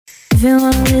If you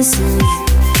wanna listen,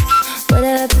 what I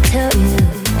have to tell you.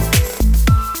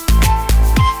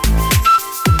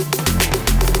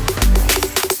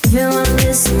 If you wanna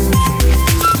listen,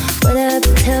 what I have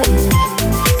to tell you.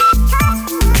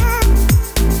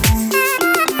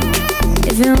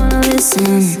 If you wanna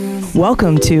listen.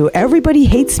 Welcome to Everybody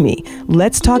Hates Me.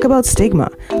 Let's talk about stigma,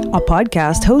 a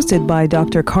podcast hosted by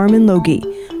Dr. Carmen Logie.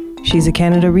 She's a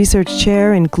Canada Research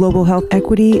Chair in Global Health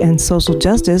Equity and Social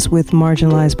Justice with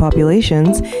Marginalized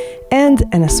Populations and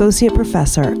an Associate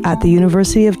Professor at the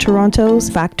University of Toronto's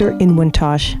Factor in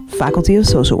Wintosh Faculty of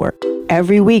Social Work.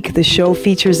 Every week, the show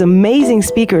features amazing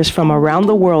speakers from around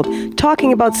the world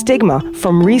talking about stigma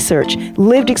from research,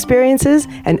 lived experiences,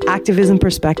 and activism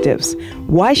perspectives.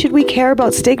 Why should we care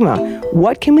about stigma?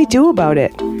 What can we do about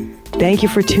it? Thank you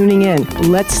for tuning in.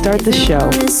 Let's start the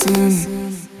show.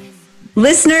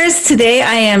 Listeners, today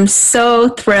I am so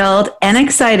thrilled and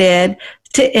excited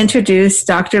to introduce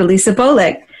Dr. Lisa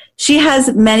Bolick. She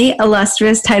has many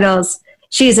illustrious titles.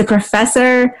 She is a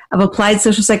professor of applied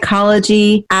social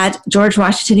psychology at George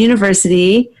Washington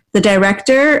University, the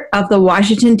director of the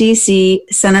Washington, D.C.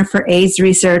 Center for AIDS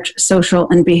Research, Social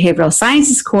and Behavioral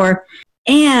Sciences Core,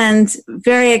 and,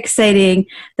 very exciting,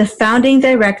 the founding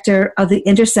director of the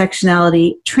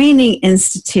Intersectionality Training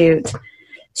Institute.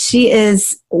 She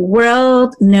is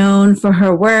world known for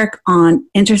her work on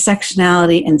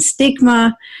intersectionality and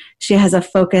stigma. She has a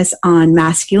focus on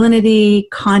masculinity,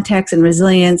 context, and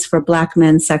resilience for Black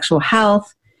men's sexual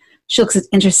health. She looks at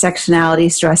intersectionality,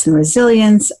 stress, and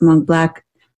resilience among Black,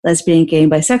 lesbian, gay,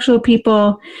 and bisexual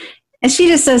people. And she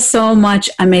just does so much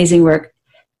amazing work.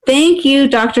 Thank you,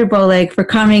 Dr. Bolick, for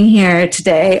coming here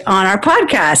today on our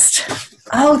podcast.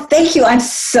 Oh, thank you. I'm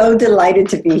so delighted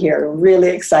to be here. Really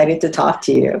excited to talk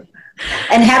to you.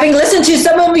 And having listened to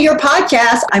some of your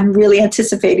podcasts, I'm really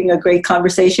anticipating a great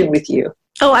conversation with you.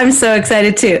 Oh, I'm so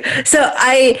excited too. So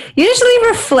I usually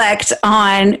reflect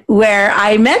on where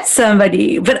I met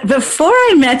somebody, but before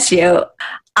I met you,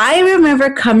 I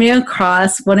remember coming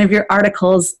across one of your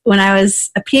articles when I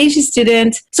was a PhD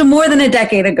student, so more than a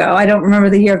decade ago. I don't remember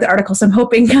the year of the article, so I'm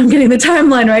hoping I'm getting the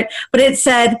timeline right. But it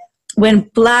said, when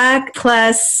Black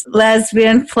plus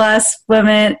lesbian plus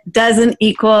women doesn't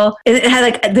equal, it had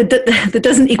like the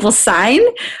doesn't equal sign,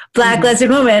 Black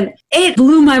lesbian woman. It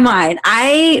blew my mind.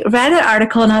 I read an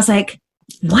article and I was like,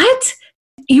 what?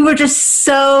 You were just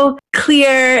so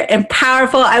clear and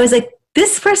powerful. I was like,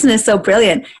 this person is so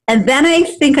brilliant. And then I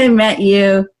think I met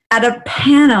you at a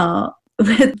panel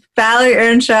with Valerie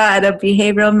Earnshaw at a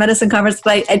behavioral medicine conference,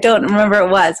 but I don't remember what it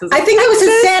was. I think it was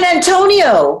in San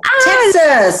Antonio,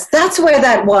 Texas. That's where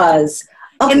that was.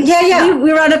 Okay, and yeah.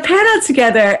 We were on a panel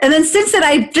together. And then since then,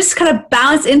 I just kind of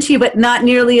bounced into you, but not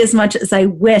nearly as much as I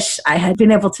wish I had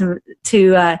been able to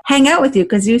hang out with you,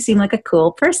 because you seem like a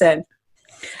cool person.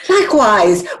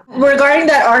 Likewise. Regarding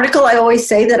that article, I always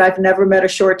say that I've never met a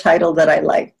short title that I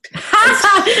liked.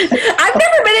 I've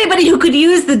never met anybody who could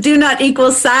use the do not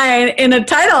equal sign in a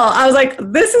title. I was like,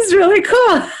 this is really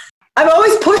cool. I'm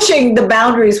always pushing the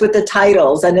boundaries with the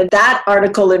titles. And in that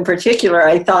article in particular,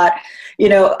 I thought,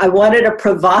 I wanted a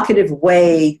provocative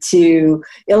way to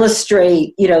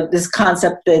illustrate, this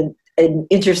concept in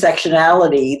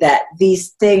intersectionality, that these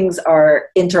things are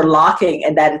interlocking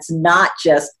and that it's not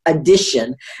just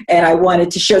addition. And I wanted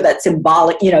to show that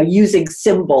symbolic, using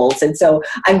symbols. And so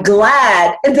I'm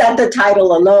glad that the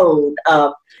title alone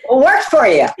worked for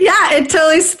you. Yeah, it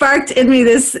totally sparked in me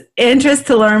this interest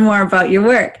to learn more about your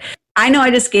work. I know I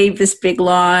just gave this big,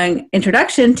 long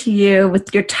introduction to you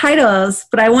with your titles,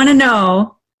 but I want to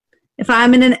know if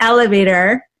I'm in an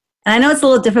elevator. And I know it's a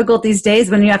little difficult these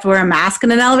days when you have to wear a mask in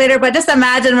an elevator, but just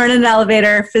imagine we're in an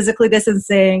elevator, physically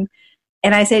distancing,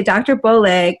 and I say, Dr.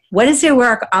 Bolick, what is your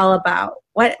work all about?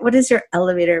 What is your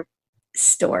elevator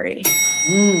story?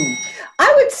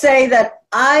 I would say that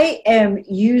I am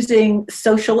using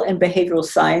social and behavioral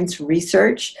science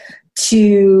research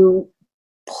to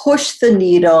push the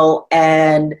needle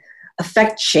and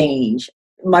affect change.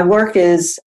 My work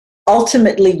is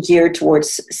ultimately geared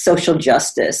towards social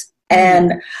justice.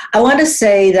 And I want to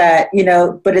say that,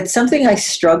 but it's something I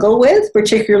struggle with,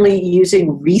 particularly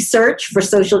using research for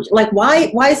social, why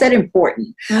is that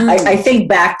important? I think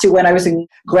back to when I was in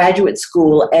graduate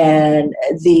school and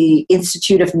the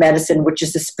Institute of Medicine, which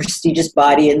is this prestigious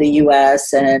body in the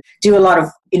US, and do a lot of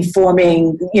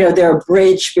informing, they're a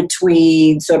bridge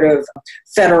between sort of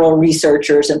federal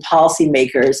researchers and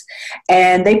policymakers.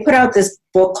 And they put out this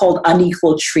book called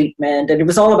Unequal Treatment, and it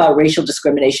was all about racial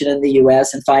discrimination in the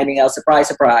U.S. and finding out, surprise,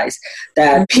 surprise,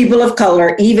 that people of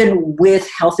color, even with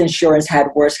health insurance, had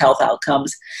worse health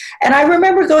outcomes. And I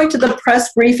remember going to the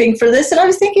press briefing for this, and I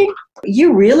was thinking,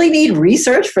 you really need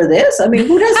research for this? I mean,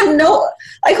 who doesn't know?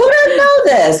 Like, who doesn't know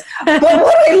this? But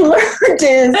what I learned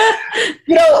is,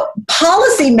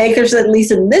 policymakers, at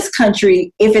least in this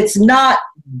country, if it's not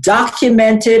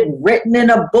documented, written in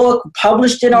a book,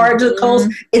 published in articles,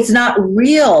 it's not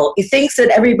real. It thinks that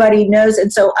everybody knows.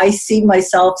 And so I see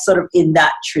myself sort of in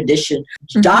that tradition,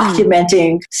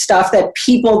 documenting stuff that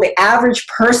people, the average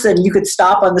person, you could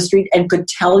stop on the street and could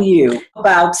tell you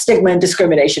about stigma and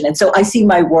discrimination. And so I see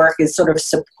my work as sort of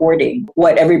supporting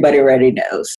what everybody already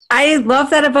knows. I love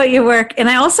that about your work. And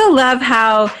I also love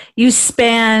how you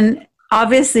span,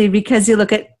 obviously, because you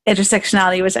look at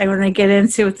intersectionality, which I want to get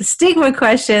into with the stigma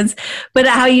questions, but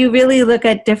how you really look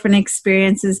at different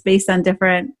experiences based on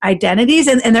different identities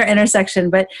and their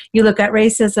intersection. But you look at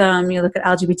racism, you look at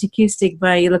LGBTQ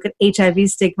stigma, you look at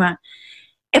HIV stigma.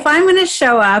 If I'm going to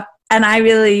show up, and I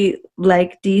really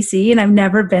like DC, and I've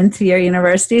never been to your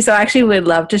university, so I actually would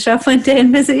love to show up one day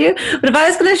and visit you. But if I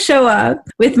was going to show up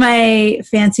with my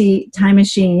fancy time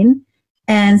machine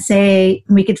and say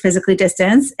we could physically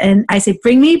distance, and I say,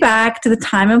 bring me back to the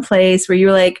time and place where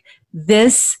you're like,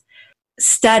 this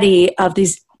study of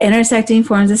these intersecting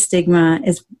forms of stigma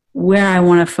is where I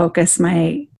want to focus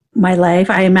my life.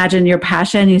 I imagine your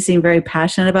passion, you seem very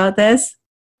passionate about this.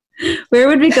 Where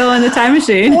would we go in the time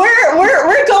machine?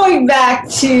 We're going back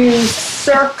to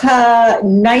circa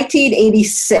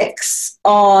 1986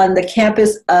 on the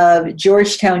campus of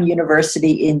Georgetown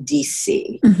University in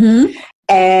DC.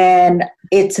 And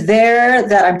it's there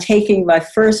that I'm taking my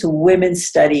first women's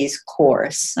studies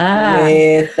course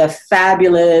with the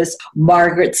fabulous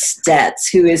Margaret Stetz,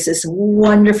 who is this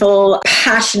wonderful,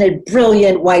 passionate,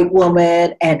 brilliant white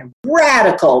woman and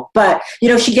radical. But,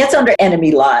 she gets under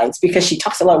enemy lines because she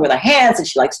talks a lot with her hands and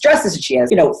she likes dresses and she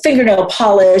has, fingernail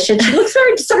polish and she looks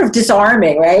very sort of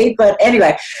disarming, right? But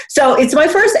anyway, so it's my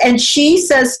first, and she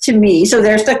says to me, so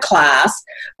there's the class,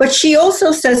 but she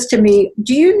also says to me,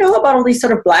 do you know about all these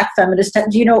sort of Black feminists?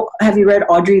 Have you read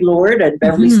Audre Lorde and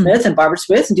Beverly Smith and Barbara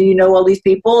Smith? And do you know all these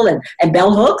people and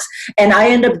bell hooks? And I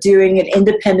end up doing an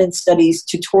independent studies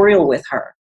tutorial with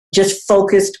her, just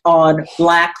focused on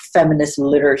Black feminist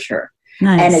literature.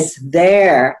 Nice. And it's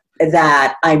there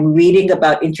that I'm reading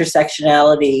about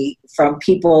intersectionality from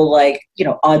people like,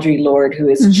 Audre Lorde, who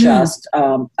is just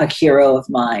a hero of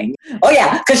mine. Oh,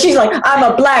 yeah, because she's like, I'm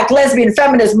a Black lesbian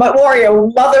feminist warrior,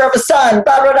 mother of a son,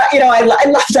 blah, blah, blah. I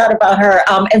love that about her.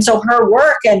 And so her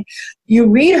work, and you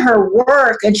read her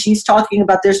work, and she's talking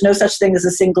about there's no such thing as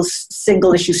a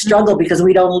single issue struggle because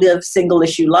we don't live single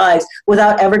issue lives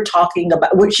without ever talking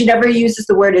about, she never uses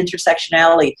the word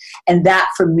intersectionality. And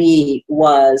that for me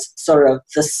was sort of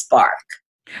the spark.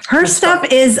 Her stuff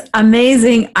is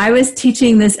amazing. I was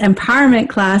teaching this empowerment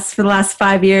class for the last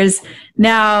 5 years.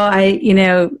 Now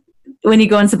when you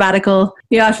go on sabbatical,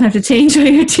 you often have to change what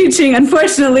you're teaching,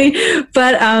 unfortunately.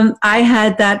 But I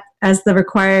had that as the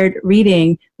required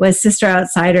reading was Sister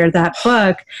Outsider, that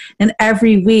book. And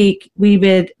every week we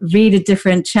would read a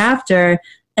different chapter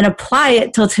and apply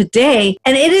it till today.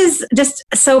 And it is just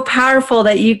so powerful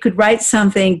that you could write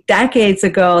something decades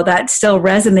ago that still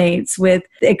resonates with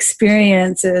the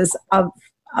experiences of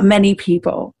many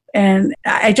people. And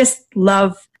I just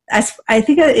love, I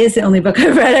think it is the only book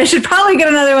I've read. I should probably get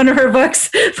another one of her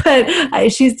books, but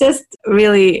she's just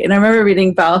really, and I remember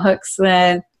reading Bell Hooks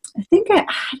when, I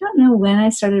don't know when I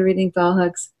started reading Bell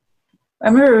Hooks. I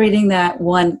remember reading that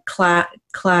one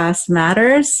Class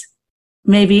Matters,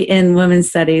 maybe in women's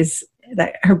studies,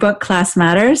 that her book Class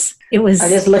Matters. It was. I'm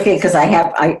just looking because I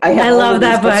love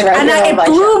that book, right, and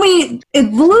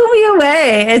it blew me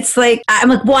away. It's like I'm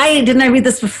like, why didn't I read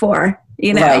this before?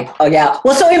 Right. Oh yeah.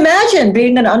 Well, so imagine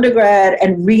being an undergrad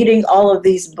and reading all of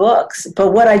these books.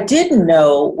 But what I didn't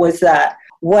know was that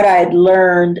what I'd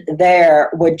learned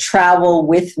there would travel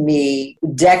with me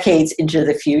decades into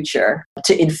the future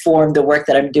to inform the work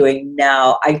that I'm doing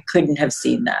now. I couldn't have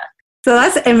seen that. So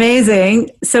that's amazing.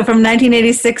 So from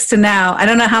 1986 to now, I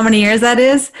don't know how many years that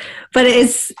is, but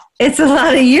it's a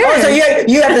lot of years. Oh, so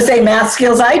you have the same math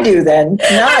skills I do then.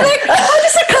 I'm like,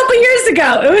 just a couple years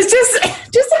ago. It was just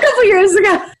a couple years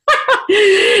ago.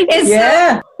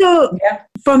 So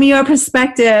from your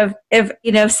perspective,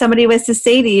 if somebody was to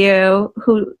say to you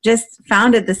who just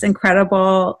founded this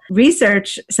incredible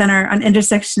research center on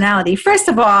intersectionality, first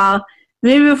of all,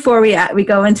 maybe before we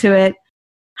go into it,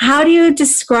 how do you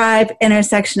describe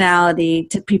intersectionality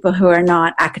to people who are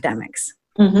not academics?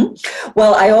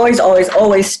 Well, I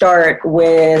always start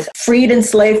with freed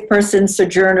enslaved person,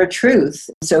 Sojourner Truth.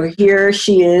 So here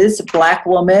she is, a Black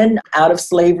woman out of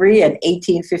slavery in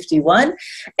 1851,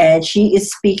 and she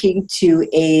is speaking to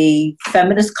a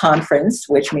feminist conference,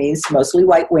 which means mostly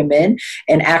white women,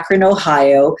 in Akron,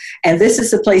 Ohio. And this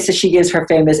is the place that she gives her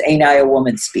famous "Ain't I a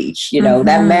Woman" speech.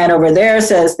 That man over there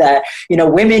says that,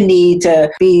 women need to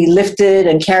be lifted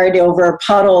and carried over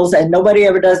puddles, and nobody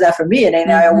ever does that for me, and ain't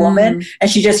I a woman? And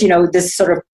she just, this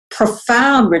sort of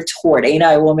profound retort, ain't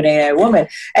I a woman, ain't I a woman?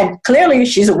 And clearly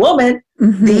she's a woman.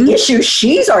 The issue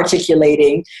she's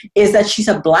articulating is that she's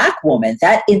a Black woman.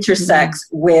 That intersects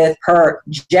with her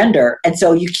gender. And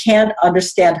so you can't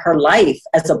understand her life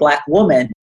as a Black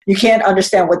woman. You can't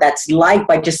understand what that's like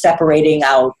by just separating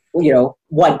out,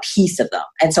 one piece of them.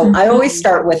 And so I always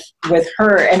start with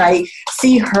her, and I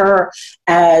see her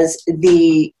as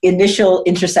the initial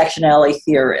intersectionality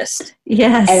theorist.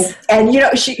 Yes. And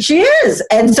she is.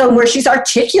 And so where she's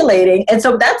articulating, and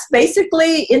so that's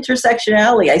basically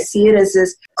intersectionality. I see it as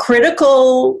this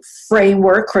critical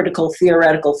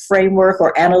theoretical framework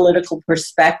or analytical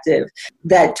perspective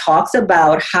that talks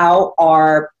about how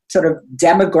our sort of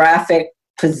demographic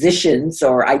positions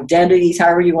or identities,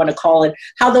 however you want to call it,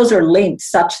 how those are linked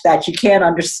such that you can't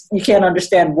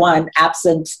understand one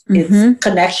absent its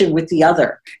connection with the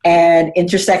other. And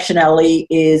intersectionality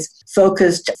is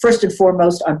focused first and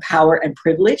foremost on power and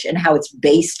privilege and how it's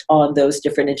based on those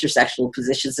different intersectional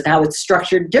positions and how it's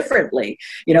structured differently.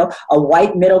 A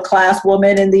white middle-class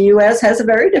woman in the U.S. has a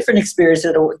very different experience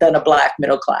than a Black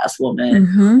middle-class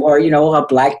woman, or, a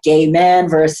Black gay man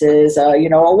versus, a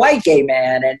white gay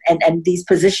man. And these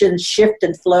positions shift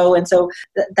and flow. And so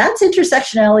that's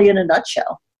intersectionality in a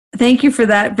nutshell. Thank you for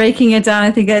that. Breaking it down,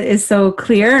 I think that is so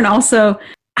clear. And also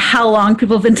how long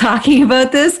people have been talking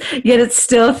about this, yet it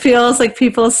still feels like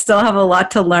people still have a lot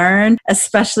to learn,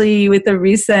 especially with the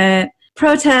recent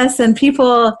protests, and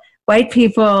white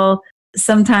people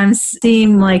sometimes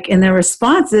seem like in their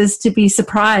responses to be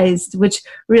surprised, which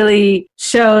really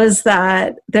shows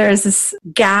that there's this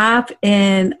gap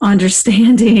in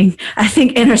understanding, I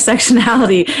think,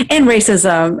 intersectionality and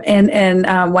racism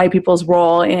and white people's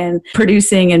role in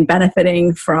producing and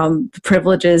benefiting from the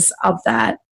privileges of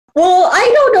that. Well,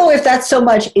 I don't know if that's so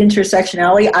much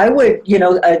intersectionality. I would,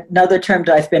 another term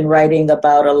that I've been writing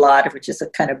about a lot, which is a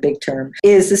kind of big term,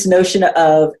 is this notion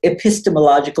of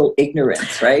epistemological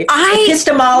ignorance, right?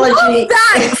 Epistemology. Love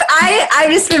that.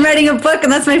 I've just been writing a book,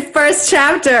 and that's my first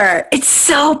chapter. It's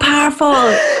so powerful.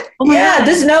 Yeah,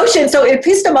 this notion. So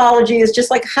epistemology is just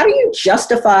like, how do you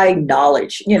justify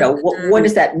knowledge? What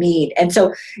does that mean? And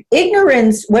so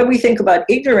ignorance, when we think about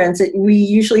ignorance, we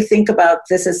usually think about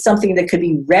this as something that could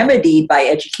be remedied by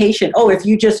education. Oh, if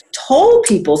you just told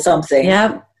people something,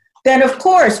 then of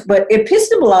course. But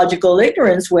epistemological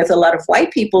ignorance with a lot of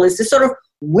white people is this sort of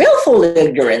willful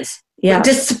ignorance. Yeah.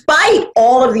 Despite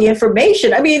all of the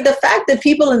information. I mean, the fact that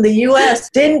people in the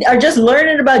U.S. are just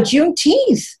learning about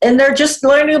Juneteenth and they're just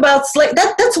learning about slavery,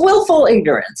 that's willful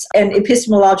ignorance. And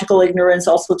epistemological ignorance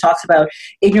also talks about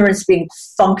ignorance being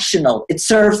functional. It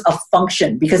serves a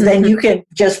function because then you can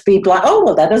just be blind. Oh,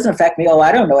 well, that doesn't affect me. Oh,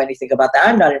 I don't know anything about that.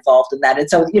 I'm not involved in that. And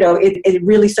so, it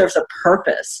really serves a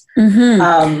purpose.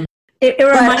 It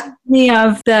reminds me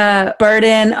of the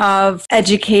burden of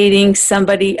educating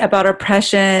somebody about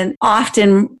oppression,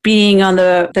 often being on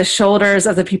the shoulders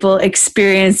of the people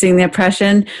experiencing the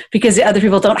oppression because the other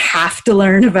people don't have to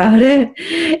learn about it.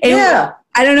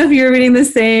 I don't know if you were reading the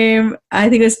same,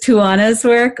 I think it was Tuana's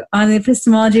work on the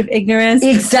epistemology of ignorance.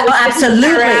 Exactly,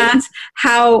 absolutely.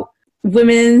 How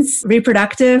women's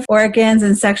reproductive organs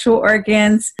and sexual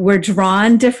organs were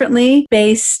drawn differently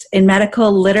based in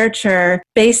medical literature,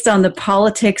 based on the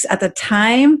politics at the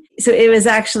time. So it was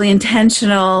actually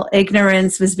intentional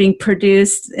ignorance was being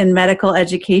produced in medical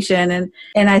education.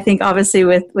 And I think obviously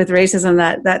with racism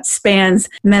that spans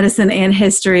medicine and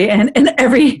history and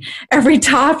every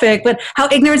topic, but how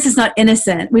ignorance is not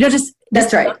innocent. We don't just...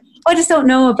 That's right. I just don't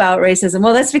know about racism.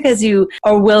 Well, that's because you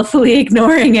are willfully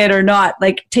ignoring it or not,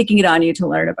 like taking it on you to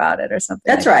learn about it or something.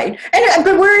 That's right.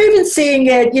 But we're even seeing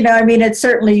it, it's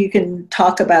certainly you can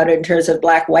talk about it in terms of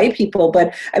Black, white people.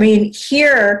 But I mean,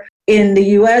 here in the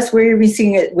U.S., we're even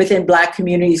seeing it within Black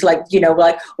communities, well,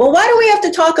 why do we have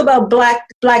to talk about Black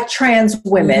trans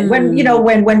women when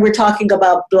we're talking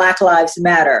about Black Lives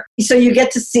Matter? So you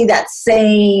get to see that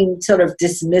same sort of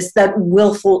that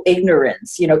willful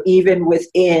ignorance, even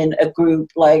within a group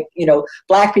like,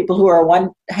 Black people who are on one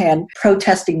hand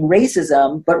protesting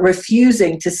racism, but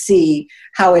refusing to see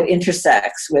how it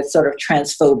intersects with sort of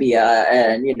transphobia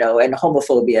and, and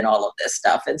homophobia and all of this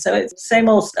stuff. And so it's the same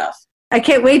old stuff. I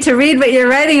can't wait to read what you're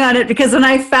writing on it, because when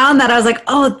I found that, I was like,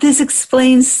 oh, this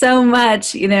explains so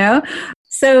much,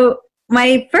 So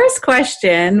my first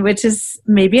question, which is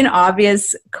maybe an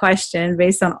obvious question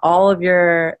based on all of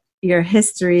your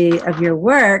history of your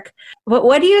work, but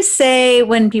what do you say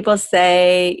when people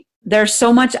say there's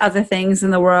so much other things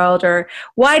in the world, or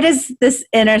why does this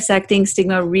intersecting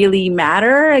stigma really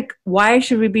matter? Like, why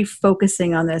should we be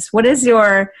focusing on this? What is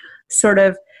your sort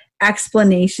of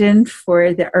explanation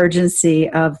for the urgency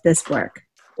of this work?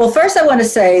 Well, first I want to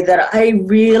say that I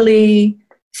really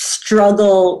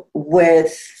struggle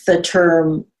with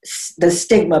the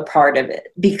stigma part of it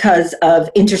because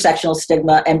of intersectional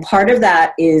stigma. And part of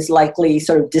that is likely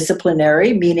sort of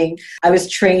disciplinary, meaning I was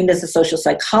trained as a social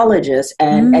psychologist,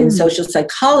 and in social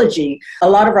psychology, a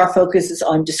lot of our focus is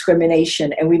on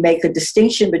discrimination. And we make a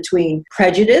distinction between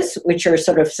prejudice, which are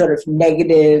sort of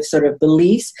negative sort of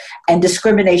beliefs, and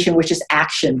discrimination, which is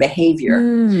action, behavior.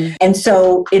 And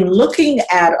so in looking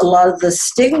at a lot of the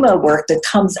stigma work that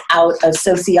comes out of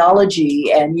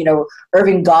sociology and,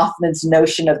 Irving Goffman's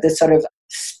notion of this sort of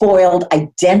spoiled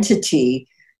identity,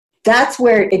 that's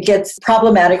where it gets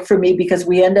problematic for me, because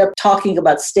we end up talking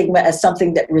about stigma as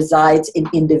something that resides in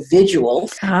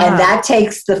individuals, and that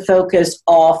takes the focus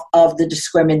off of the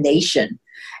discrimination.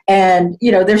 And,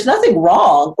 there's nothing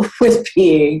wrong with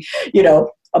being,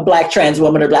 a Black trans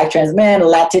woman or Black trans man, a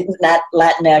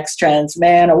Latinx trans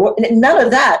man, or none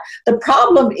of that. The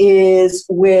problem is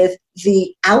with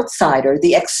the outsider,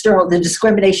 the external, the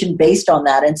discrimination based on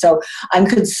that. And so I'm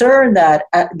concerned that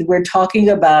we're talking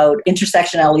about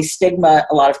intersectionality stigma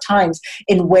a lot of times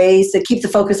in ways that keep the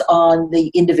focus on the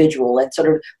individual and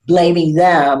sort of blaming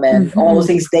them and all the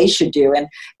things they should do.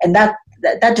 And that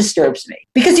disturbs me,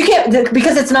 because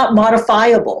because it's not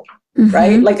modifiable.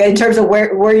 Right? Like in terms of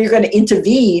where you're going to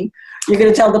intervene, you're going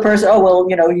to tell the person, oh, well,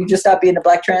 you just stop being a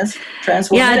Black trans woman.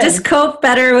 Yeah, just cope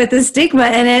better with the stigma.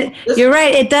 And you're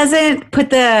right. It doesn't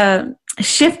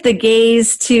shift the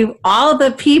gaze to all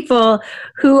the people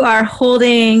who are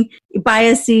holding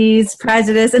biases,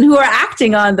 prejudice, and who are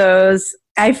acting on those.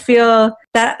 I feel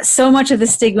that so much of the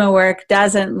stigma work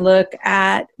doesn't look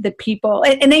at the people.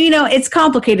 And then, it's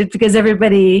complicated because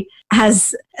everybody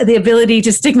has the ability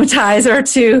to stigmatize or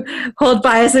to hold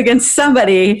bias against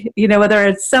somebody, whether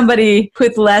it's somebody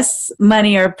with less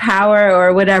money or power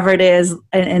or whatever it is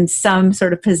in some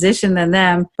sort of position than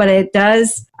them. But it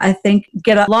does, I think,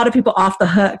 get a lot of people off the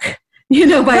hook.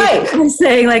 By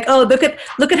saying like, oh, look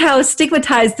at how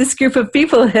stigmatized this group of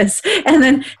people is. And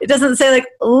then it doesn't say like,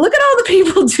 look at all the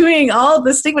people doing all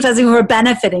the stigmatizing who are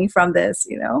benefiting from this,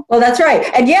 Well, that's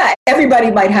right. And yeah, everybody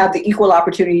might have the equal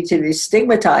opportunity to be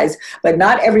stigmatized, but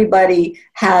not everybody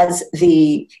has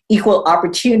the equal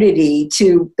opportunity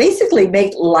to basically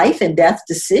make life and death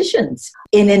decisions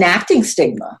in enacting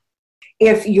stigma.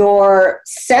 If your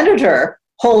senator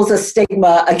holds a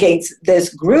stigma against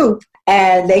this group,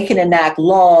 and they can enact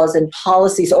laws and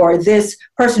policies, or this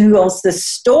person who owns this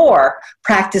store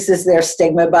practices their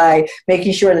stigma by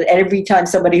making sure that every time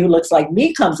somebody who looks like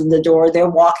me comes in the door, they're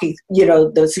walking,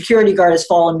 the security guard is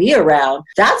following me around.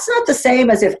 That's not the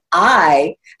same as if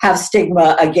I have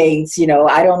stigma against,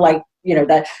 I don't like,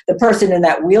 that the person in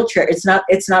that wheelchair. It's not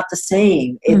the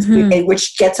same.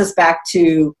 Which gets us back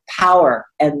to power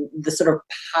and the sort of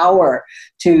power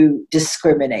to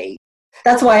discriminate.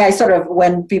 That's why I sort of,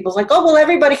 when people's like, oh, well,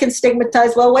 everybody can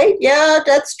stigmatize. Well, wait, yeah,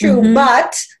 that's true.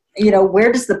 But,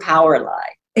 where does the power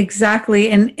lie? Exactly.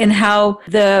 And how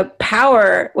the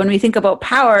power, when we think about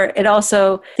power, it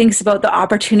also thinks about the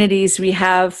opportunities we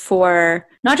have for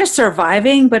not just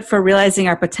surviving, but for realizing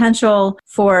our potential,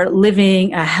 for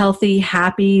living a healthy,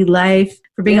 happy life,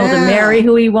 for being able to marry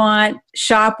who we want,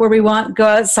 shop where we want, go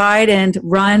outside and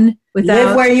run without...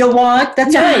 Live where you want.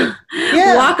 That's right.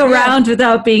 Yeah. Walk around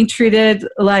without being treated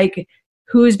like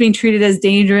who's being treated as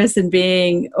dangerous and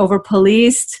being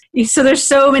over-policed. So there's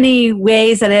so many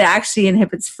ways that it actually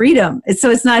inhibits freedom. So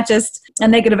it's not just a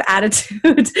negative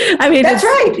attitude. I mean, that's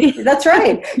right. That's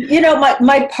right.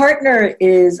 My partner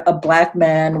is a Black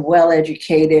man,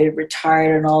 well-educated,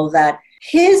 retired, and all of that.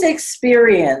 His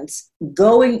experience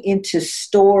going into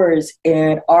stores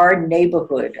in our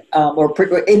neighborhood, or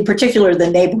in particular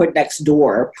the neighborhood next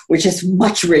door, which is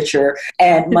much richer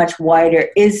and much wider,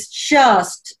 is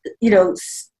just,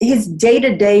 his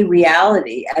day-to-day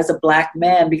reality as a Black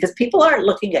man, because people aren't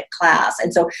looking at class.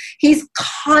 And so he's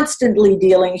constantly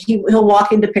dealing, he'll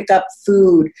walk in to pick up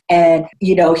food and,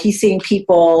 he's seeing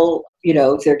people,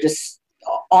 they're just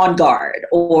on guard,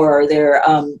 or they're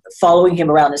following him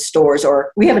around the stores,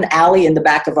 or we have an alley in the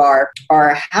back of our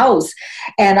house.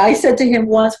 And I said to him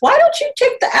once, why don't you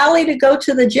take the alley to go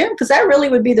to the gym? Because that really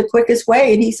would be the quickest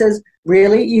way. And he says,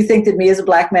 really? You think that me as a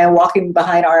black man walking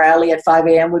behind our alley at 5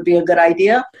 a.m. would be a good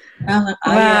idea? And I'm like,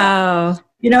 wow.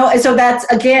 And so that's,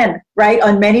 again, right,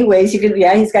 on many ways,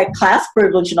 he's got class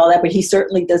privilege and all that, but he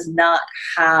certainly does not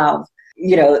have,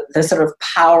 the sort of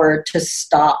power to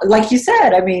stop, like you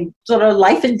said, I mean, sort of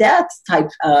life and death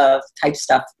type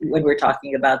stuff when we're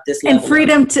talking about this level. And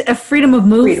freedom of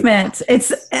movement.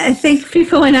 I think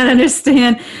people might not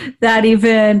understand that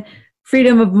even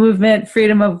freedom of movement,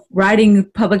 freedom of riding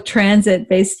public transit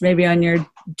based maybe on your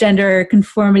gender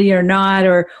conformity or not,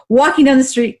 or walking down the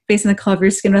street based on the color of your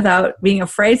skin without being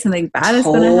afraid something bad is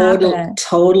going to happen.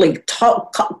 Totally.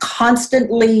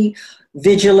 Constantly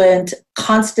vigilant,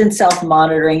 constant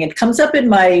self-monitoring. It comes up in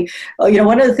my,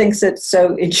 one of the things that's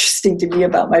so interesting to me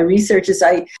about my research is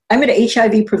I'm an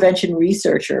HIV prevention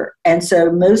researcher. And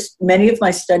so many of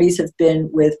my studies have been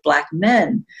with Black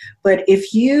men. But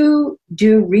if you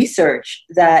do research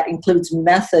that includes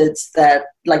methods that,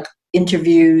 like,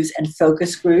 interviews and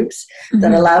focus groups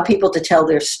that allow people to tell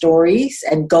their stories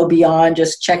and go beyond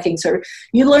just checking.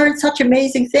 You learn such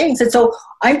amazing things. And so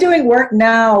I'm doing work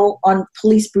now on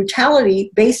police brutality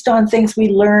based on things we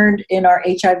learned in our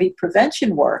HIV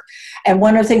prevention work. And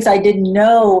one of the things I didn't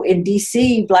know, in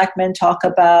DC, Black men talk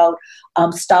about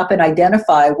stop and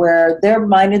identify, where they're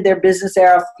minding their business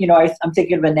there. I'm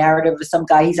thinking of a narrative of some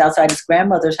guy, he's outside his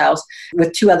grandmother's house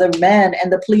with two other men, and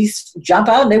the police jump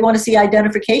out and they want to see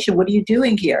identification. What are you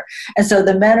doing here? And so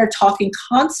the men are talking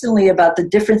constantly about the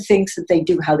different things that they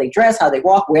do, how they dress, how they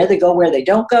walk, where they go, where they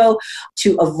don't go,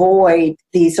 to avoid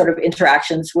these sort of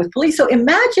interactions with police. So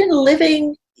imagine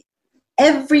living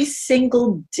every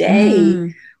single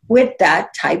day with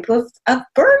that type of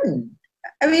burden.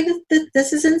 I mean,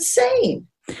 this is insane.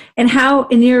 And how,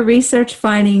 in your research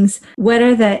findings, what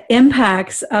are the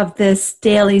impacts of this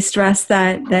daily stress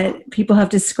that people have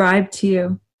described to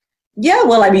you? Yeah,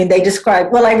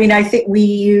 I think we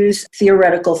use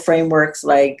theoretical frameworks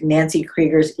like Nancy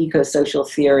Krieger's eco-social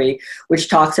theory, which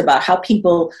talks about how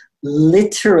people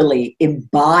literally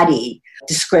embody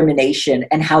discrimination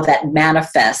and how that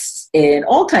manifests in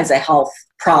all kinds of health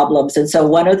problems. And so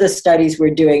one of the studies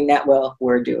we're doing before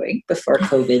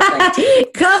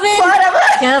COVID-19.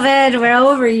 COVID, we're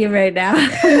over you right now.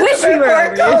 Wish we were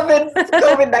over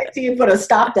COVID-19 put a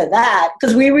stop to that,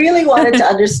 because we really wanted to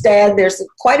understand. There's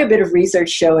quite a bit of research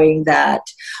showing that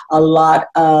a lot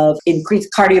of increased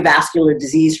cardiovascular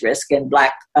disease risk in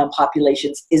Black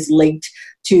populations is linked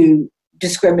to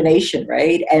discrimination,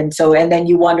 right? And then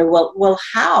you wonder, well,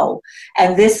 how?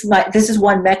 And this is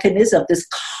one mechanism, this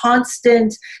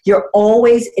constant, you're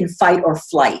always in fight or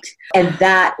flight. And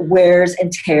that wears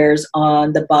and tears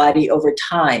on the body over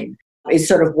time is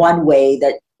sort of one way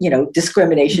that,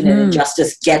 discrimination and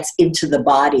injustice gets into the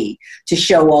body to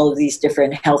show all of these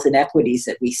different health inequities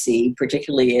that we see,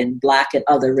 particularly in Black and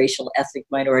other racial ethnic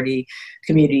minority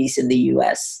communities in the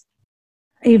U.S.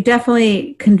 You've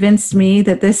definitely convinced me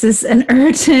that this is an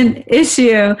urgent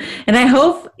issue. And I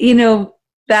hope,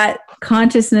 that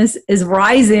consciousness is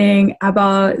rising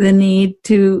about the need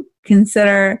to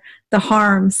consider the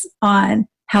harms on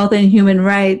health and human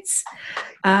rights.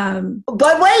 But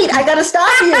wait, I got to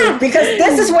stop you, because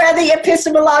this is where the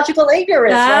epistemological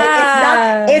ignorance,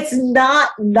 right? It's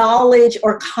not knowledge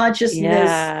or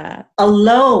consciousness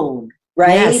alone.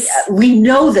 Right? Yes. We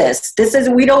know this.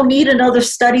 We don't need another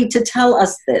study to tell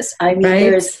us this. I mean,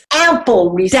 there's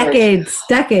ample research. Decades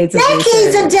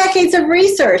and decades of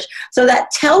research. So that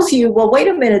tells you, well, wait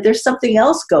a minute, there's something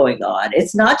else going on.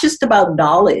 It's not just about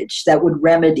knowledge that would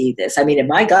remedy this. I mean, and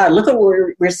my God, look at what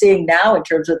we're seeing now in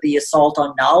terms of the assault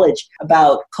on knowledge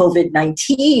about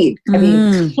COVID-19. I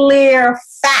mean, clear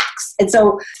facts. And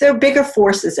so there are bigger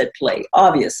forces at play,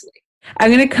 obviously.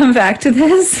 I'm going to come back to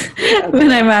this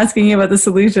when I'm asking you about the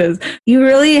solutions. You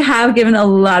really have given a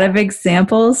lot of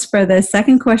examples for the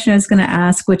second question I was going to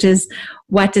ask, which is,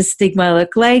 what does stigma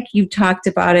look like? You talked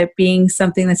about it being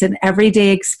something that's an everyday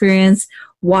experience,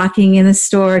 walking in a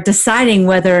store, deciding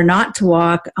whether or not to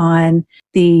walk in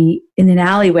an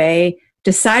alleyway,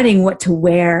 deciding what to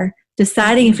wear,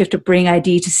 deciding if you have to bring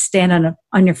ID to stand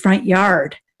on your front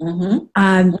yard.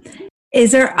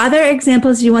 Is there other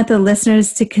examples you want the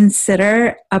listeners to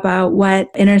consider about what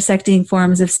intersecting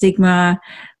forms of stigma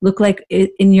look like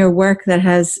in your work that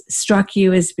has struck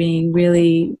you as being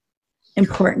really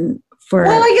important for?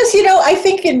 Well, I guess, I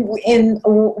think in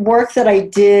work that I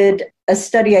did, a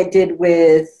study I did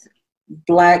with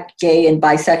Black, gay, and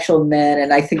bisexual men,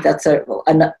 and I think that's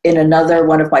in another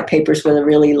one of my papers with a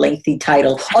really lengthy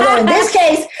title. Although in this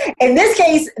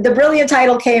case, the brilliant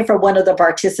title came from one of the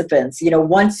participants.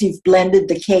 Once you've blended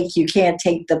the cake, you can't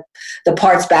take the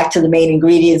parts back to the main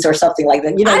ingredients or something like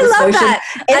that. I this love notion. that.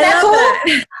 Isn't that cool?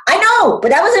 That. I know, but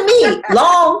that wasn't me.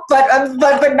 Long,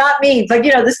 but not me. But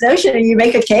this notion, and you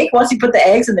make a cake once you put the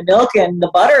eggs and the milk and the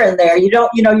butter in there. You don't,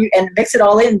 and mix it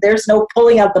all in. There's no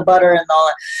pulling out the butter and all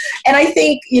that. And I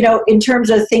think, in terms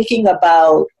of thinking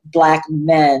about Black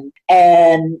men,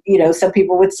 and, some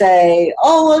people would say,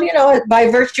 oh, well, by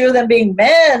virtue of them being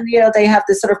men, they have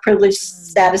this sort of privileged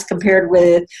status compared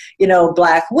with,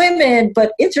 Black women.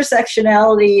 But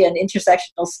intersectionality and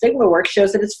intersectional stigma work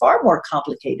shows that it's far more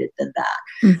complicated than that.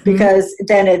 Mm-hmm. Because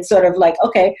then it's sort of like,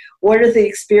 okay, what are the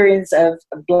experience of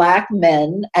Black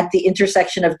men at the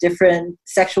intersection of different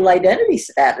sexual identity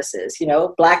statuses?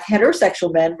 Black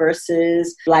heterosexual men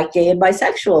versus Black gay and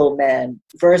bisexual men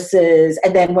versus,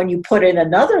 and then when you put in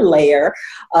another layer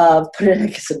of,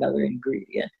 another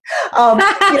ingredient.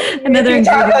 Another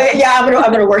ingredient. Yeah, I'm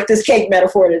going to work this cake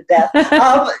metaphor to death.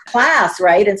 Class,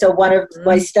 right? And so one of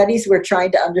my studies, we're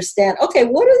trying to understand, okay,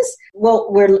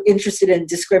 we're interested in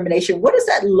discrimination. What does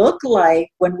that look like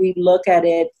when we look at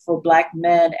it for Black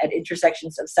men at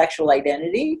intersections of sexual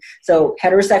identity? So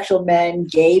heterosexual men,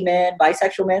 gay men,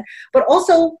 bisexual men, but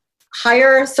also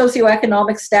higher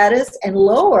socioeconomic status and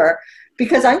lower,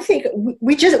 because I think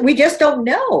we just don't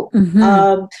know.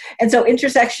 Mm-hmm. And so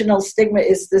intersectional stigma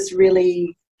is this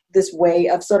way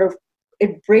of sort of,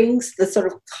 it brings the sort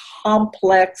of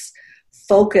complex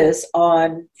focus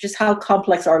on just how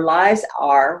complex our lives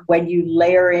are when you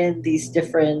layer in these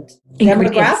different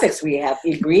demographics we have,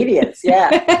 ingredients.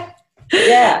 Yeah.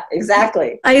 Yeah,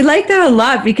 exactly. I like that a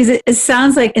lot because it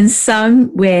sounds like in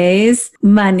some ways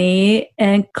money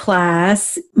and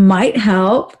class might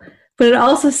help, but it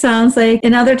also sounds like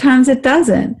in other times it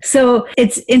doesn't. So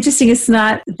it's interesting. It's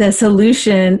not, the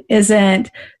solution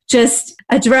isn't just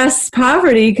address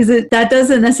poverty, because that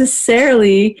doesn't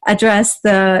necessarily address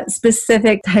the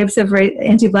specific types of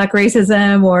anti-Black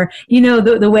racism or,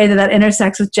 the way that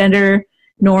intersects with gender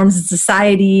norms in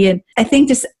society. And I think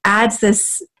just adds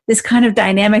this kind of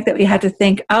dynamic that we have to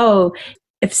think, oh,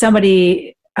 if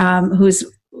somebody who's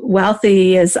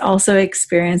wealthy is also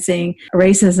experiencing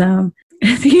racism,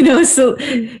 so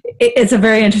it's a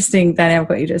very interesting dynamic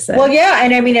what you just said. Well, yeah,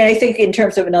 and I think in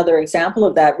terms of another example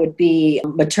of that would be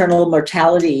maternal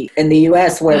mortality in the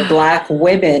U.S., where Black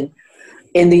women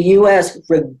in the U.S.,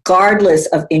 regardless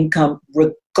of income,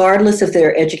 regardless of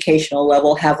their educational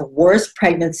level, have worse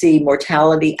pregnancy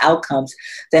mortality outcomes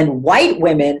than white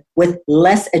women with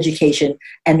less education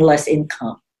and less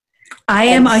income. I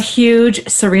am a huge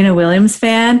Serena Williams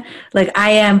fan. Like,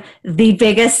 I am the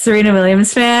biggest Serena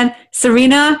Williams fan.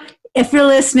 Serena, if you're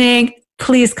listening,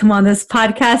 please come on this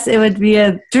podcast. It would be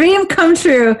a dream come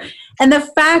true. And the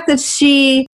fact that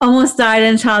she almost died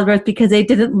in childbirth because they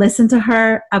didn't listen to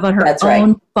her about her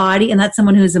own body, and that's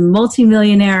someone who's a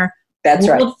multimillionaire,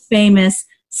 world famous,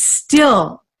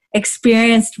 still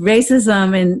experienced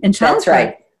racism in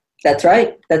childbirth. That's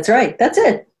right. That's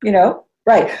it.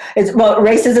 Right. It's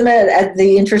racism at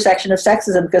the intersection of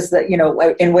sexism, because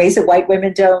in ways that white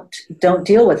women don't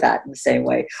deal with that in the same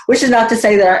way. Which is not to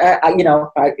say that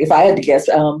if I had to guess,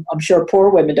 I'm sure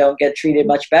poor women don't get treated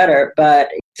much better, but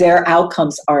their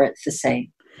outcomes aren't the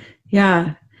same.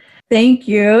 Yeah. Thank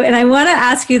you. And I want to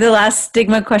ask you the last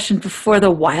stigma question before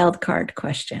the wild card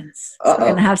questions. So we're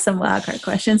going to have some wild card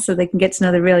questions so they can get to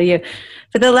know the real you.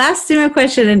 But the last stigma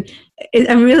question, and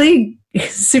I'm really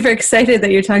super excited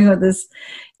that you're talking about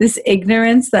this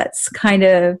ignorance that's kind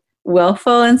of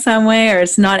willful in some way, or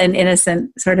it's not an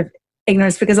innocent sort of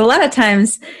ignorance, because a lot of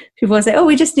times people will say, oh,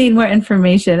 we just need more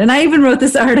information. And I even wrote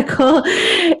this article.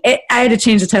 I had to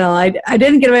change the title. I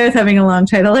didn't get away with having a long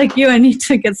title like you. I need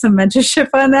to get some mentorship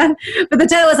on that. But the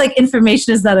title was like,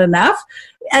 information is not enough.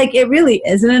 Like, it really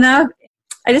isn't enough.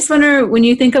 I just wonder, when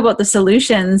you think about the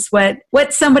solutions, what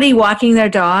somebody walking their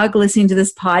dog listening to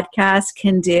this podcast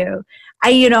can do.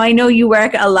 I know you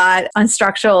work a lot on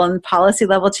structural and policy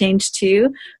level change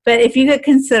too, but if you could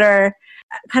consider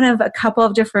kind of a couple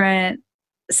of different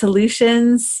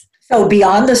solutions. So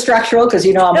beyond the structural, because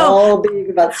I'm all big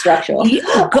about structural.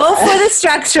 Go for the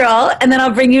structural, and then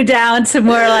I'll bring you down to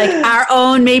more like our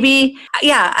own, maybe.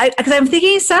 Yeah, because I'm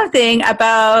thinking something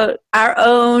about our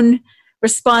own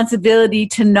responsibility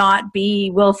to not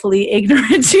be willfully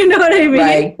ignorant. You know what I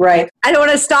mean? Right. I don't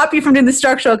want to stop you from doing the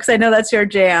structural because I know that's your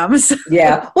jams.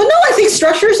 Yeah. Well, no, I think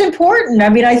structure is important. I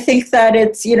mean, I think that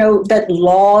it's, that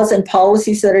laws and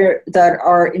policies that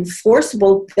are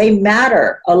enforceable, they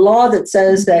matter. A law that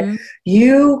says that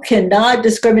you cannot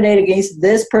discriminate against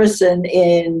this person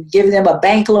in giving them a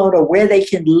bank loan or where they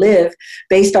can live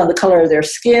based on the color of their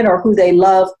skin or who they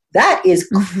love. That is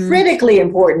critically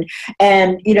important.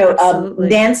 And,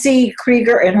 Nancy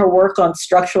Krieger in her work on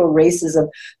structural racism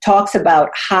talks about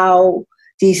how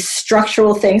these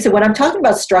structural things, and when I'm talking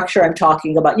about structure, I'm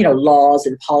talking about, laws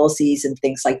and policies and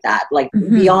things like that, like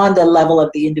beyond the level of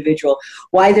the individual.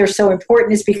 Why they're so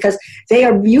important is because they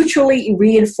are mutually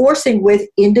reinforcing with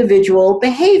individual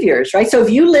behaviors, right? So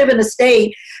if you live in a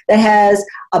state that has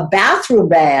a bathroom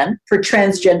ban for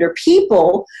transgender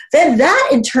people, then that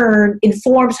in turn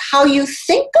informs how you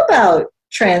think about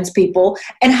trans people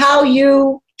and how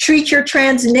you treat your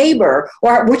trans neighbor,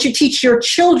 or what you teach your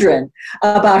children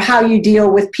about how you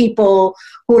deal with people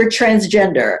who are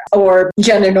transgender or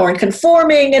gender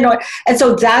non-conforming. And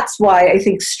so that's why I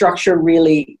think structure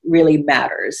really, really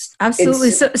matters. Absolutely.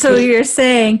 So you're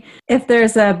saying if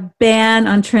there's a ban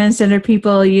on transgender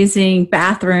people using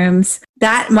bathrooms,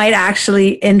 that might actually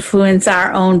influence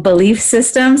our own belief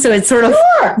system. So it's sort of,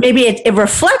 maybe it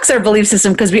reflects our belief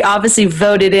system because we obviously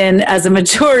voted in as a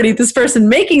majority this person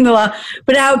making the law,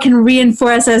 but now it can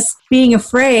reinforce us being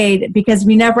afraid because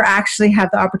we never actually have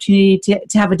the opportunity to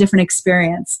have a different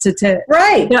experience, to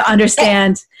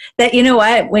understand that,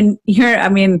 when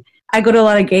I go to a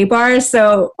lot of gay bars,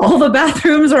 so all the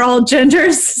bathrooms are all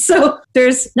genders. So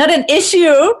there's not an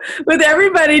issue with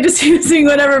everybody just using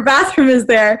whatever bathroom is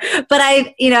there. But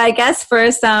I guess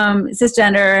for some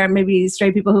cisgender, maybe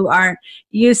straight people who aren't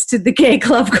used to the gay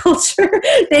club culture,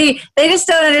 they just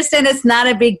don't understand it's not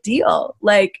a big deal.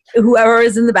 Like whoever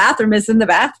is in the bathroom is in the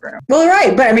bathroom. Well,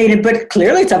 right. But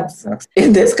clearly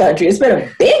in this country, it's been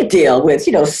a big deal with,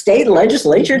 state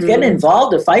legislatures getting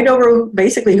involved to fight over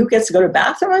basically who gets to go to the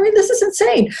bathroom. I mean, this is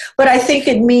insane. But I think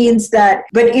it means that,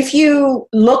 but if you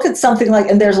look at something like,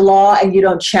 and there's law and you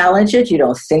don't challenge it, you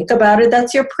don't think about it,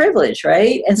 that's your privilege,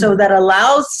 right? And so that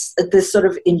allows this sort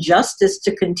of injustice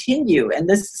to continue. And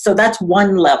so that's one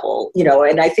level,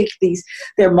 and I think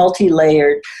they're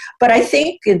multi-layered. But I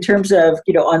think in terms of,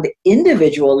 on the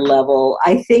individual level,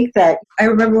 I think that I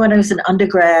remember when I was an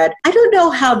undergrad, I don't know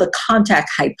how the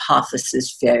contact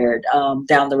hypothesis fared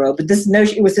down the road, but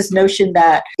it was this notion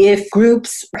that if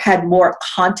groups had more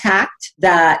contact,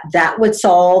 that would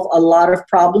solve a lot of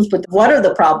problems. But one of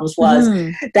the problems was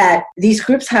that these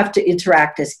groups have to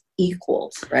interact as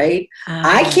equals, right?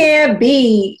 I can't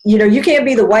be, you can't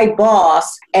be the white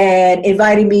boss and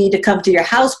inviting me to come to your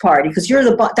house party because you're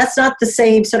the boss. That's not the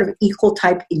same sort of equal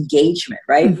type engagement,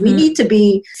 right? We need to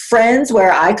be friends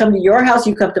where I come to your house,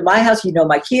 you come to my house, you know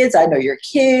my kids, I know your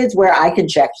kids, where I can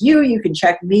check you, you can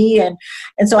check me. And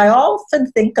so I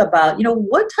often think about,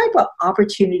 what type of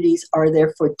opportunities are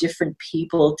there for different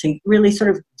people to really sort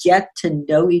of get to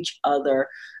know each other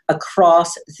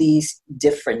across these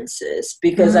differences,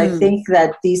 because I think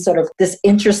that this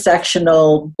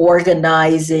intersectional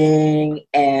organizing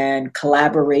and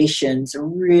collaborations are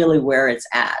really where it's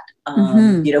at.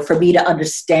 For me to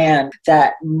understand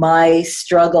that my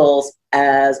struggles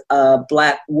as a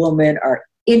Black woman are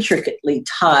intricately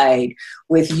tied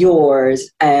with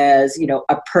yours as,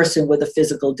 a person with a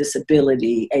physical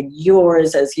disability, and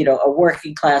yours as, a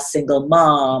working class single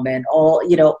mom, and all,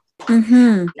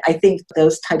 I think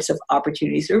those types of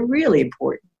opportunities are really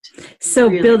important. So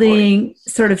really building important.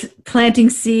 Sort of planting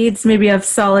seeds maybe of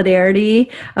solidarity,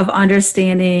 of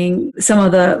understanding some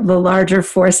of the larger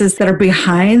forces that are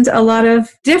behind a lot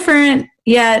of different,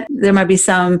 yet there might be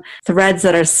some threads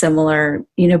that are similar,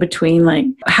 between like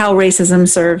how racism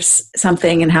serves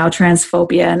something and how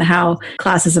transphobia and how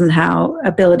classism and how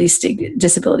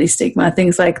disability stigma,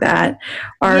 things like that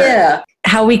are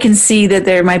how we can see that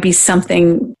there might be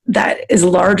something that is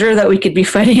larger that we could be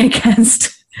fighting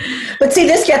against. But see,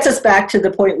 this gets us back to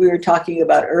the point we were talking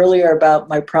about earlier about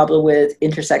my problem with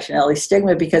intersectionality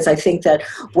stigma, because I think that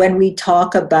when we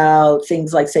talk about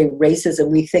things like, say, racism,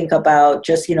 we think about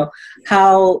just,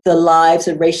 how the lives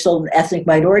of racial and ethnic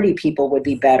minority people would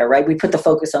be better, right? We put the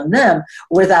focus on them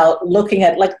without looking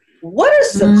at, like, what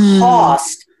is the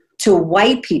cost to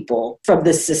white people from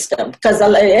this system, because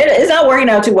it's not working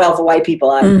out too well for white people.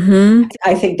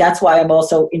 I think that's why I'm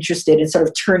also interested in sort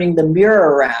of turning the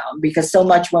mirror around, because so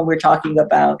much when we're talking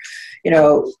about,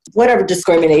 whatever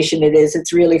discrimination it is,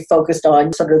 it's really focused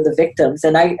on sort of the victims.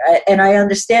 And I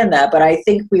understand that, but I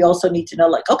think we also need to know,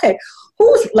 like, okay,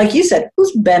 who's, like you said,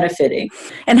 who's benefiting?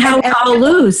 And how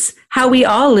we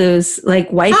all lose, like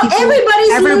white people.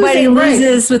 Everybody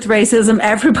loses with racism.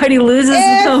 Everybody loses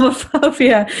with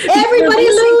homophobia. Everybody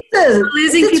loses. We're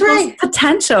losing people's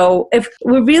potential. If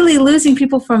we're really losing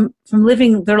people from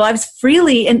living their lives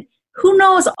freely, and who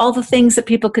knows all the things that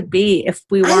people could be if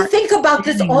we weren't. I think about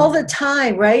this all the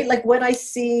time, right? Like when I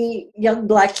see young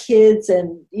Black kids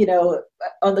and,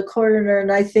 on the corner,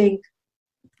 and I think,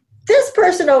 this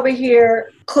person over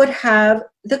here could have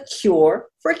the cure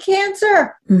for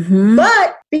cancer. Mm-hmm.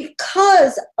 But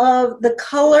because of the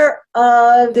color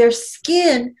of their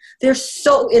skin,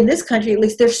 in this country at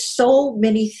least, there's so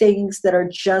many things that are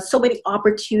just so many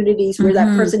opportunities where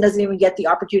that person doesn't even get the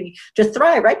opportunity to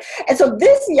thrive, right? And so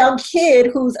this young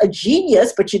kid who's a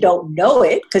genius, but you don't know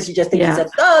it because you just think he's a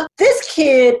thug, this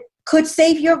kid could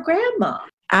save your grandma.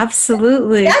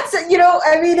 Absolutely. That's,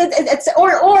 it's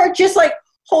or just like,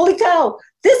 holy cow,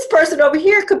 this person over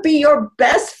here could be your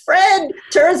best friend.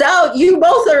 Turns out you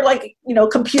both are like,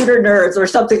 computer nerds or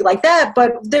something like that,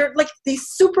 but they're like these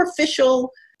superficial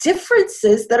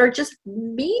differences that are just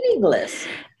meaningless.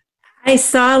 I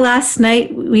saw last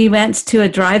night, we went to a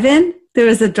drive-in. There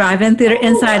was a drive-in theater,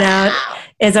 Inside Out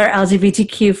is our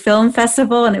LGBTQ film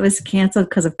festival, and it was canceled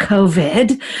because of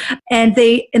COVID. And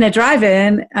in a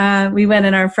drive-in, we went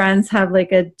and our friends have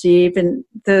like a Jeep and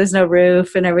there was no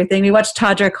roof and everything. We watched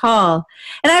Todrick Hall.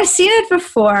 And I've seen it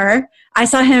before. I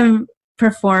saw him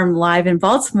perform live in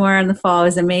Baltimore in the fall. It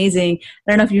was amazing.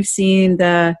 I don't know if you've seen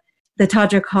the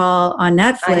Todrick Hall on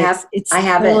Netflix. It's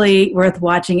really worth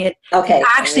watching. It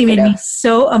actually made me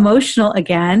so emotional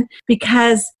again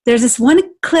because there's this one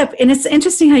clip, and it's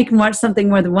interesting how you can watch something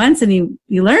more than once and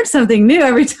you learn something new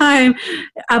every time,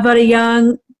 about a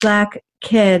young Black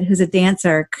kid who's a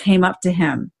dancer came up to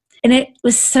him. And it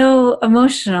was so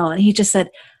emotional. And he just said,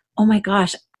 oh my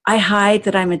gosh, I hide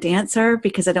that I'm a dancer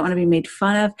because I don't want to be made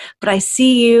fun of, but I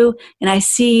see you and I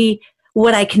see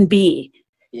what I can be.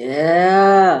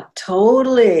 Yeah,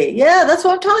 totally. Yeah, that's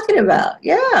what I'm talking about.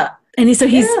 Yeah. And he's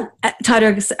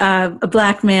Todrick's a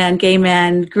Black man, gay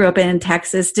man, grew up in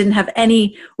Texas, didn't have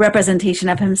any representation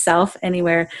of himself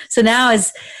anywhere. So now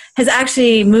has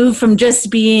actually moved from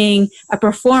just being a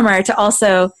performer to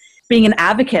also being an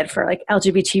advocate for like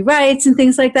LGBT rights and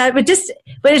things like that. But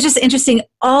it's just interesting,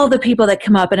 all the people that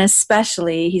come up, and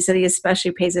especially, he said he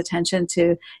especially pays attention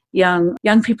to young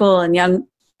people and young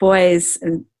boys,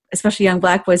 and especially young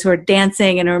Black boys who are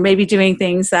dancing and are maybe doing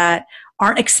things that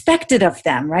aren't expected of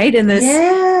them, right? In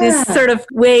this sort of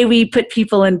way we put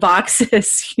people in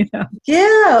boxes,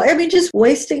 Yeah, just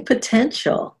wasting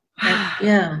potential.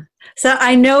 Yeah. So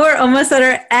I know we're almost at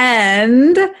our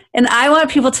end, and I want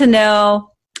people to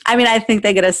know, I think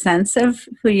they get a sense of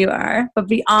who you are, but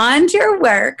beyond your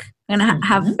work, I'm going to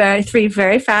have three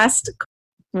very fast.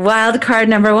 Wild card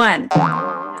number one.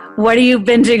 What are you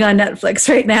binging on Netflix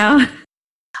right now?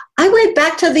 I went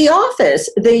back to The Office,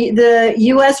 the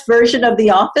U.S. version of The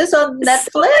Office on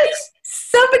Netflix.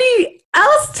 Somebody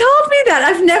else told me that.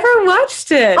 I've never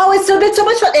watched it. Oh, it's been so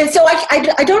much fun. And so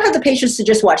I don't have the patience to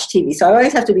just watch TV, so I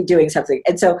always have to be doing something.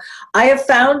 And so I have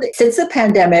found, since the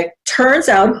pandemic, turns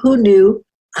out, who knew,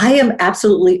 I am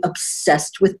absolutely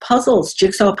obsessed with puzzles,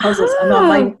 jigsaw puzzles. I'm on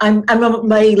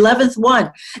my 11th one.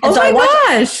 And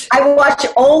gosh! I watch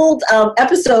old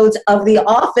episodes of The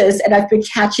Office, and I've been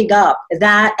catching up.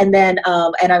 That, and then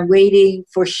and I'm waiting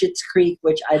for Schitt's Creek,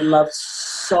 which I love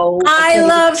so. I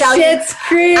love Schitt's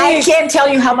Creek. I can't tell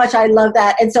you how much I love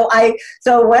that. And so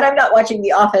when I'm not watching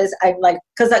The Office, I'm like,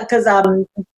 because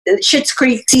Schitt's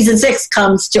Creek season 6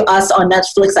 comes to us on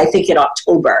Netflix, I think, in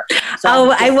October.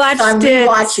 So I watched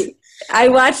it. I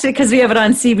watched it because we have it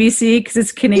on CBC because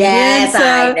it's Canadian. Yes,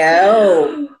 I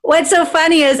know. What's so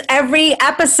funny is every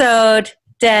episode,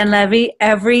 Dan Levy,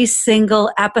 every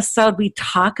single episode we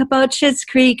talk about Schitt's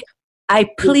Creek,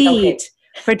 I plead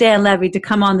for Dan Levy to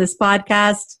come on this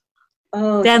podcast.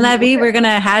 Oh, Dan Levy, we're going to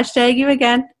hashtag you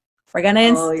again. We're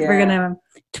going to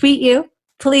tweet you.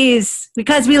 Please,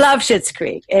 because we love Schitt's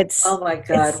Creek. It's my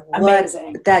God, it's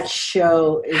amazing. That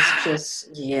show is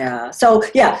just So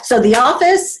The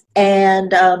Office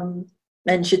and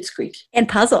Schitt's Creek and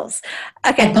puzzles.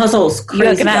 Okay, and puzzles.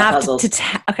 You're gonna have puzzles.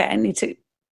 I need to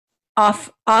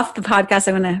off the podcast.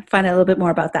 I'm gonna find out a little bit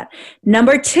more about that.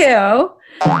 Number 2,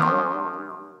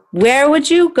 where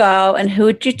would you go and who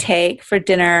would you take for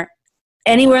dinner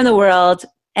anywhere in the world?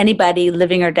 Anybody,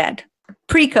 living or dead?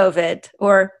 Pre-COVID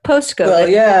or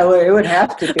post-COVID? Well, it would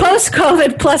have to be.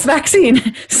 Post-COVID plus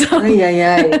vaccine. So.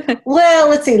 Well,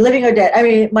 let's see, living or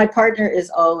dead. My partner is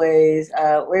always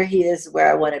where he is, where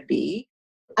I want to be.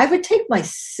 I would take my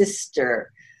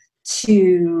sister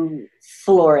to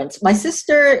Florence. My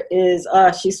sister is,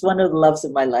 she's one of the loves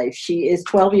of my life. She is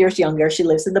 12 years younger. She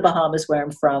lives in the Bahamas where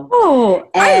I'm from. Oh,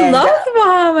 I love the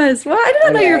Bahamas. Well, I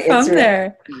didn't know you're from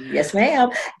there. Yes, ma'am.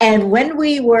 And when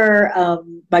we were,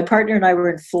 my partner and I were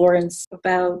in Florence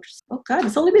about,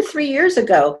 it's only been 3 years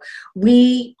ago.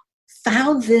 We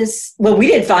found this, well, we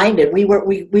didn't find it. We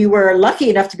were lucky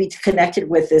enough to be connected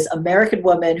with this American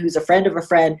woman who's a friend of a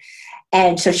friend.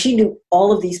 And so she knew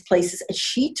all of these places, and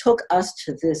she took us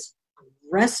to this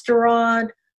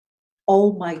restaurant.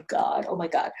 Oh my God.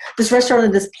 This restaurant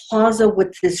in this plaza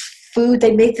with this food.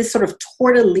 They made this sort of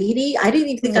tortellini. I didn't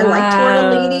even think I liked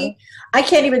tortellini. I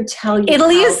can't even tell you.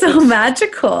 Italy is so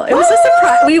magical. It was a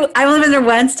surprise. I only been there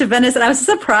once to Venice, and I was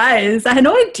surprised. I had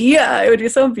no idea it would be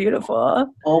so beautiful.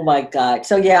 Oh my God.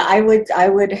 So yeah, I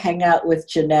would hang out with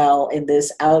Janelle in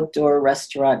this outdoor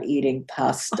restaurant eating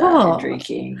pasta and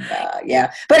drinking.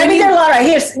 But I mean, there are a lot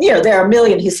of, there are a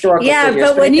million historical figures.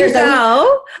 But when you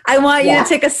go, I want you to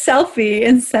take a selfie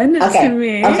and send it to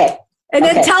me. Okay. And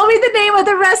then tell me the name of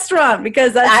the restaurant,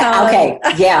 because that's I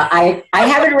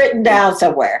have it written down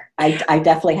somewhere. I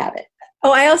definitely have it.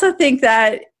 Oh, I also think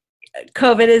that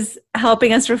COVID is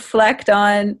helping us reflect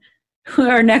on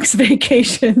our next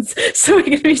vacations, so we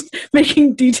can be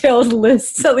making detailed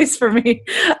lists, at least for me.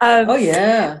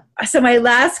 So my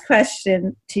last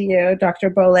question to you, Dr.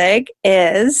 Boleg,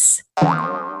 is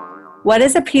what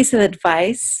is a piece of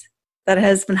advice that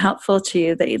has been helpful to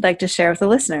you that you'd like to share with the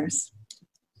listeners?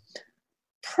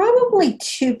 Probably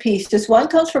two pieces. One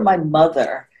comes from my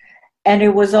mother, and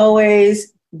it was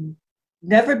always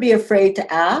never be afraid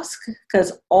to ask,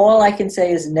 because all I can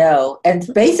say is no. And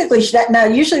basically,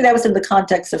 usually that was in the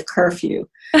context of curfew.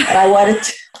 And I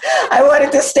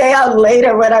wanted to stay out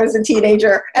later when I was a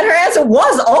teenager, and her answer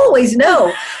was always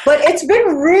no. But it's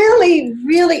been really,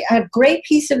 really a great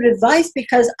piece of advice,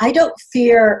 because I don't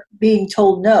fear being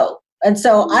told no. And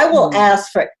so I will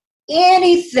ask for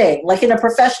anything, like in a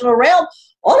professional realm.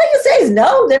 All I can say is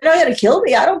no. They're not going to kill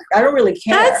me. I don't really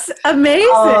care. That's amazing.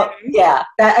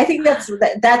 I think that's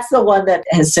the one that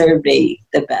has served me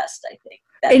the best, I think.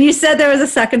 And you said there was a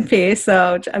second piece,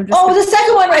 so I'm just... the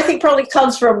second one I think probably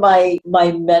comes from my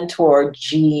mentor,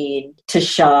 Jean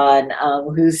Tashan,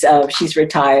 who's she's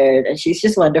retired, and she's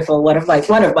just wonderful. One of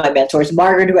my mentors,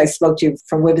 Margaret, who I spoke to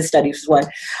from Women's Studies, was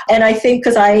one. And I think,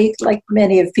 because I, like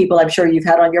many of people I'm sure you've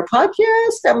had on your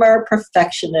podcast, I'm a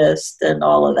perfectionist and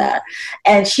all of that.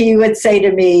 And she would say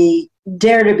to me,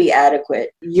 dare to be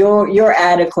adequate. Your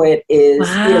adequate is,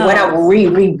 when I'm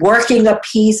reworking a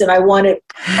piece and I want it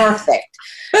perfect.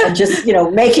 And just,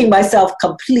 making myself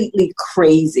completely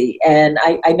crazy. And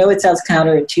I know it sounds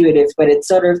counterintuitive, but it's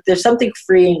sort of, there's something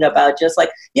freeing about just like,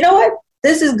 you know what,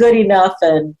 this is good enough.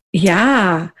 And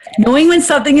knowing when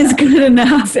something is good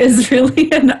enough is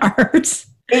really an art.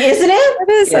 Isn't it? It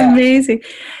is amazing.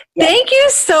 Yeah. Thank you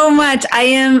so much. I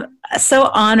am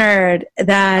so honored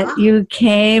that you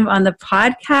came on the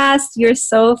podcast. You're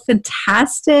so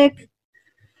fantastic.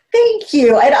 Thank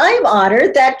you. And I'm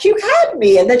honored that you had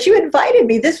me and that you invited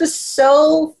me. This was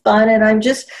so fun. And I'm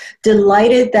just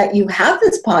delighted that you have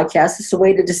this podcast. It's a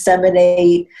way to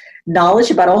disseminate knowledge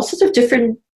about all sorts of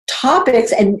different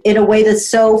topics, and in a way that's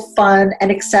so fun and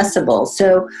accessible.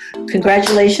 So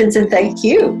congratulations and thank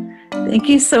you. Thank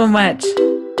you so much.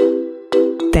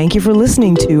 Thank you for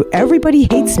listening to Everybody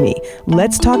Hates Me.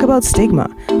 Let's Talk About Stigma,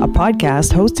 a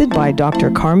podcast hosted by Dr.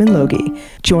 Carmen Logie.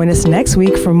 Join us next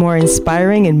week for more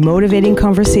inspiring and motivating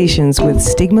conversations with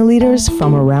stigma leaders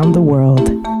from around the world.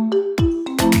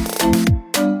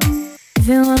 If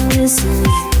you want to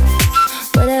listen